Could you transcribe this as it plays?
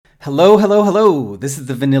Hello, hello, hello. This is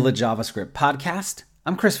the Vanilla JavaScript podcast.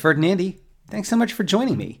 I'm Chris Ferdinandi. Thanks so much for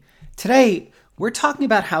joining me. Today, we're talking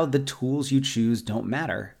about how the tools you choose don't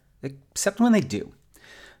matter, except when they do.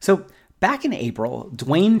 So, back in April,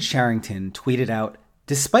 Dwayne Charrington tweeted out,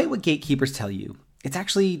 "Despite what gatekeepers tell you, it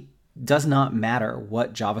actually does not matter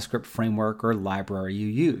what JavaScript framework or library you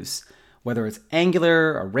use. Whether it's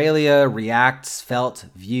Angular, Aurelia, React, Svelte,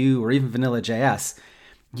 Vue, or even Vanilla.js,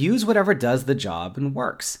 use whatever does the job and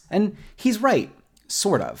works." And he's right,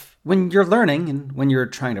 sort of. When you're learning and when you're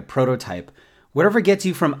trying to prototype, whatever gets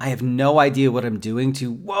you from "I have no idea what I'm doing" to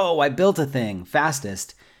 "whoa, I built a thing"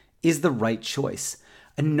 fastest is the right choice.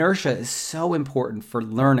 Inertia is so important for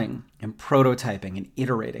learning and prototyping and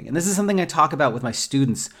iterating. And this is something I talk about with my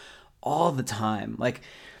students all the time.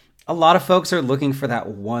 A lot of folks are looking for that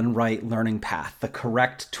one right learning path, the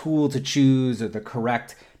correct tool to choose or the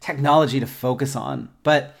correct technology to focus on.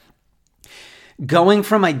 But going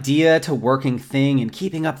from idea to working thing and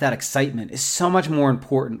keeping up that excitement is so much more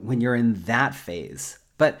important when you're in that phase.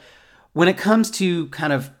 But when it comes to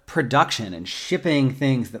kind of production and shipping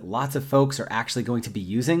things that lots of folks are actually going to be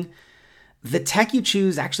using, the tech you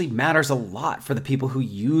choose actually matters a lot for the people who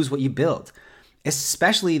use what you build,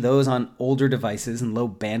 especially those on older devices and low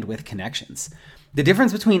bandwidth connections. The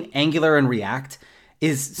difference between Angular and React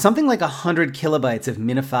is something like 100 kilobytes of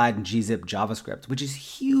minified and gzip JavaScript, which is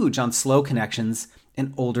huge on slow connections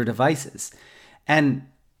and older devices. And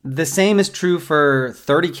the same is true for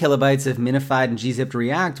 30 kilobytes of minified and gzipped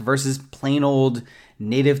React versus plain old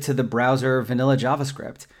native to the browser vanilla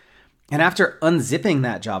JavaScript. And after unzipping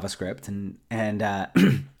that JavaScript and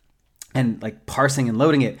parsing and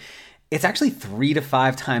loading it, it's actually 3 to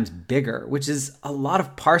 5 times bigger, which is a lot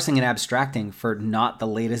of parsing and abstracting for not the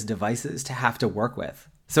latest devices to have to work with.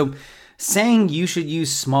 So saying you should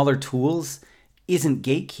use smaller tools isn't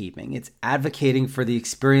gatekeeping. It's advocating for the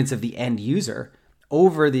experience of the end user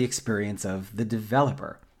over the experience of the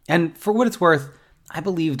developer. And for what it's worth, I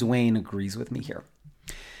believe Dwayne agrees with me here.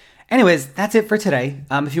 Anyways, that's it for today.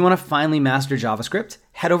 If you want to finally master JavaScript,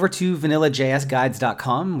 head over to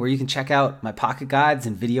vanillajsguides.com where you can check out my pocket guides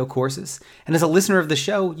and video courses. And as a listener of the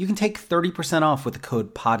show, you can take 30% off with the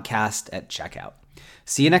code podcast at checkout.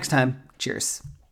 See you next time. Cheers.